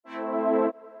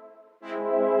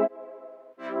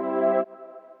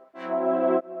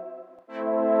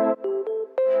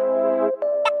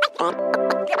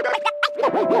Just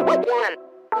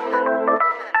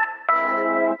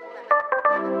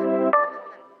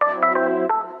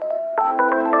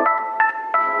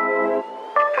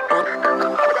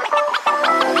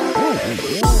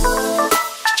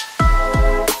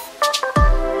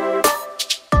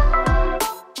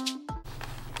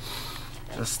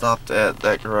stopped at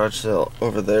that garage sale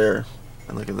over there,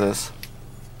 and look at this.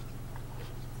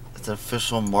 It's an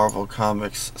official Marvel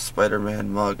Comics Spider-Man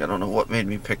mug. I don't know what made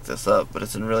me pick this up, but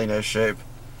it's in really nice shape.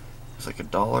 It's like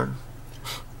 $1.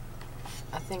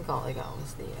 I think all I got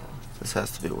was the. This has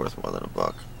to be worth more than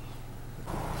 $1.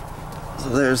 So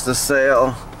there's the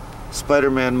sale.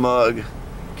 Spider-Man mug.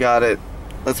 Got it.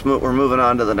 Let's move. We're moving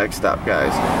on to the next stop,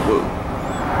 guys. Woo.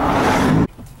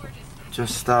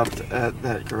 Just stopped at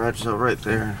that garage sale right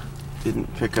there.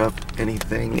 Didn't pick up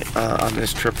anything on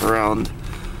this trip around.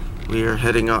 We are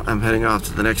heading off. I'm heading off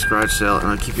to the next garage sale, and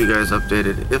I'll keep you guys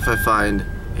updated if I find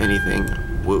anything.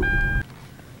 Woo.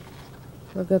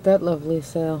 Look at that lovely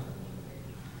sale.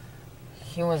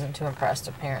 He wasn't too impressed,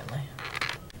 apparently.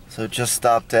 So just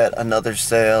stopped at another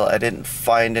sale. I didn't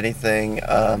find anything.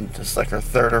 Just like our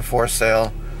third or fourth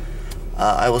sale.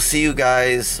 I will see you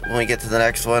guys when we get to the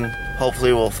next one.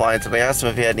 Hopefully we'll find something. I asked him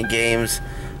if he had any games.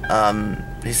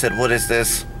 He said, "What is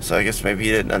this?" So I guess maybe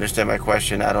he didn't understand my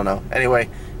question. I don't know. Anyway,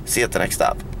 see you at the next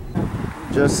stop.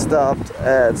 Just stopped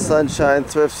at Sunshine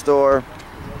Thrift Store.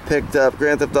 Picked up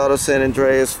Grand Theft Auto San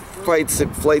Andreas Flight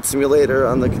Simulator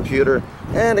on the computer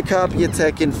and a copy of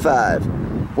Tekken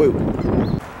 5.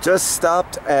 Woo. Just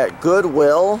stopped at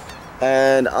Goodwill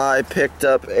and I picked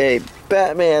up a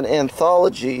Batman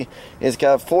anthology. It's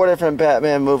got 4 different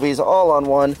Batman movies all on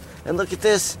one. And look at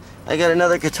this. I got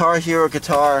another Guitar Hero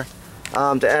guitar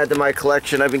to add to my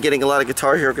collection. I've been getting a lot of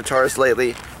Guitar Hero guitars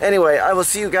lately. Anyway, I will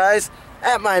see you guys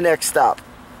at my next stop.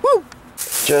 Woo!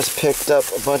 Just picked up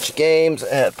a bunch of games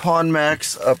at Pawn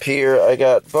Max up here. I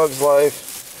got Bugs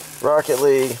Life, Rocket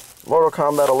League, Mortal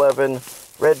Kombat 11,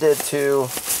 Red Dead 2,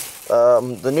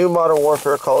 the new Modern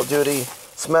Warfare Call of Duty,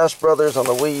 Smash Brothers on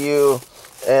the Wii U,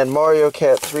 and Mario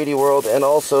Kart 3D World, and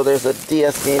also there's a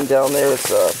DS game down there. It's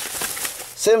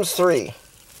Sims 3.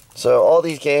 So all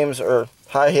these games are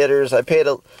high hitters. I paid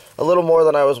a little more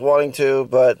than I was wanting to,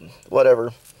 but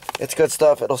whatever. It's good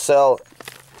stuff. It'll sell,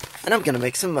 and I'm gonna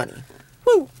make some money.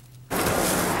 Woo!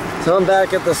 So I'm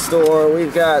back at the store.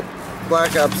 We've got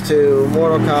Black Ops 2,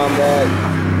 Mortal Kombat,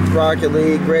 Rocket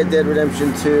League, Red Dead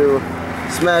Redemption 2,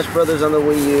 Smash Brothers on the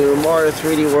Wii U, Mario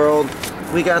 3D World.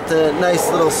 We got the nice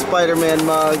little Spider-Man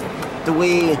mug, the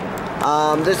Wii.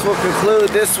 This will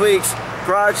conclude this week's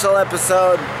garage sale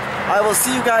episode. I will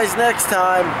see you guys next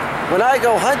time when I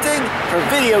go hunting for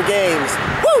video games.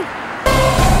 Woo!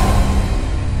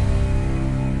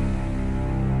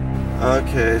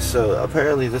 Okay, so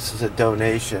apparently this is a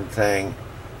donation thing.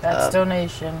 That's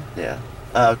donation. Yeah.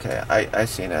 Okay, I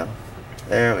see now.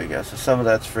 There we go. So some of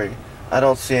that's free. I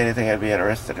don't see anything I'd be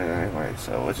interested in anyway,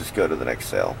 so we'll just go to the next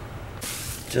sale.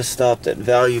 Just stopped at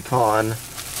Value Pawn.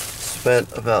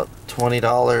 Spent about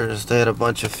 $20. They had a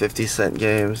bunch of 50-cent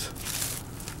games.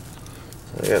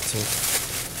 So I got some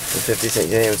 50-cent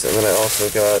games, and then I also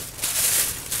got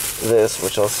this,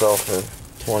 which I'll sell for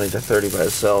 20 to 30 by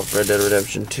itself. Red Dead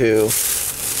Redemption 2.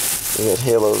 We got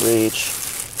Halo Reach,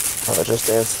 Just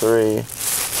Dance 3,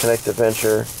 Connect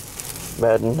Adventure,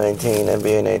 Madden 19,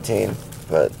 NBA 19.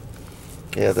 But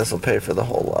yeah, this will pay for the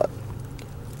whole lot.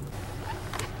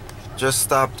 Just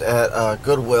stopped at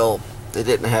Goodwill. They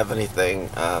didn't have anything,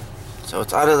 so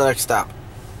it's on to the next stop.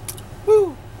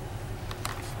 Woo!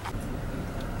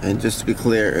 And just to be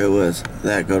clear, it was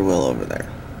that Goodwill over there.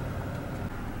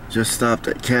 Just stopped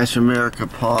at Cash America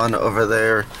Pawn over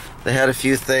there. They had a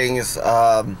few things,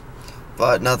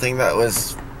 but nothing that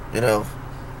was, you know,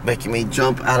 making me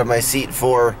jump out of my seat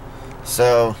for.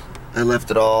 So I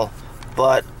left it all.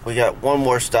 But we got one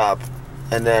more stop,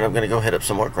 and then I'm gonna go hit up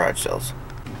some more garage sales.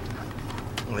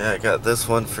 Yeah, I got this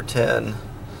one for 10.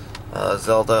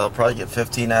 Zelda, I'll probably get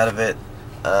 15 out of it.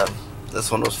 This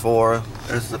one was 4.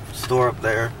 There's the store up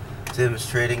there. Tim's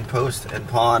Trading Post and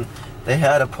Pawn. They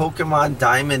had a Pokemon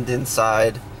Diamond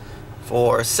inside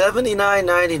for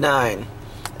 $79.99.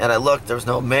 And I looked, there was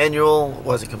no manual,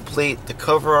 wasn't complete. The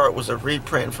cover art was a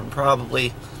reprint from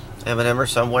probably M&M or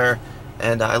somewhere.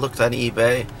 And I looked on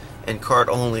eBay, and cart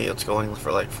only, it's going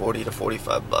for like 40 to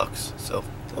 45 bucks. So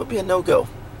that would be a no-go.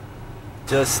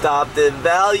 Just stopped at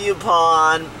Value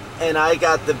Pawn, and I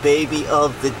got the baby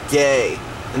of the day.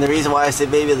 And the reason why I say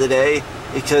baby of the day,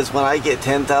 because when I get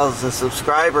 10,000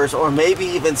 subscribers, or maybe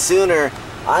even sooner,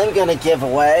 I'm gonna give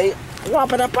away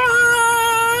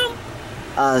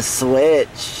a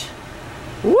Switch.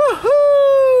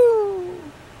 Woohoo!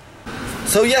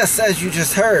 So yes, as you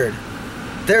just heard,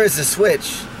 there is a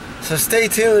Switch. So stay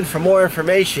tuned for more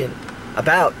information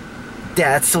about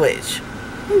that Switch.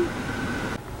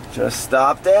 Just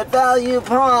stopped at Value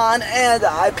Pawn and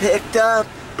I picked up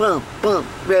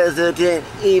Resident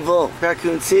Evil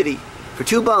Raccoon City for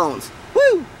 2 bones.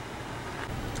 Woo!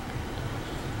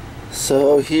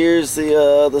 So here's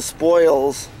the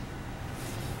spoils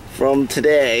from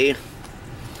today.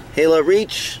 Halo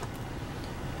Reach,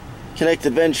 Connect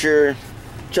Adventure,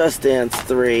 Just Dance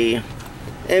 3,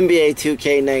 NBA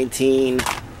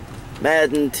 2K19,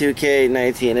 Madden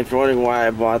 2K19. If you're wondering why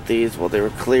I bought these, well, they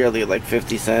were clearly like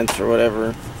 50 cents or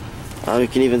whatever. You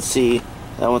can even see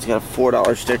that one's got a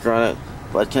 $4 sticker on it,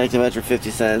 but Connect Adventure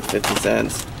 50 cents, 50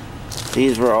 cents.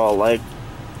 These were all like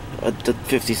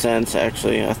 50 cents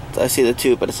actually. I see the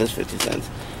 2, but it says 50 cents.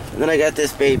 And then I got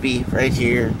this baby right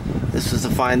here. This was the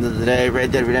find of the day,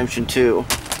 Red Dead Redemption 2.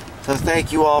 So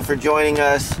thank you all for joining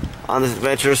us on this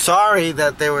adventure. Sorry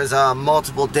that there was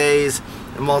multiple days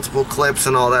and multiple clips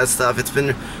and all that stuff. It's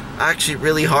been actually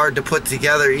really hard to put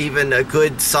together even a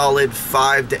good solid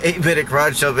 5 to 8 minute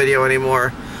garage sale video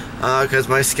anymore, because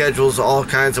my schedule's all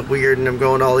kinds of weird and I'm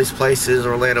going to all these places,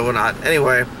 Orlando and not.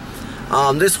 Anyway,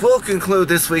 this will conclude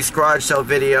this week's garage sale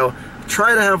video.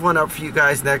 Try to have one up for you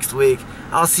guys next week.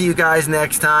 I'll see you guys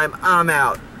next time. I'm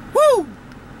out. Woo!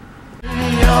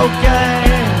 Okay,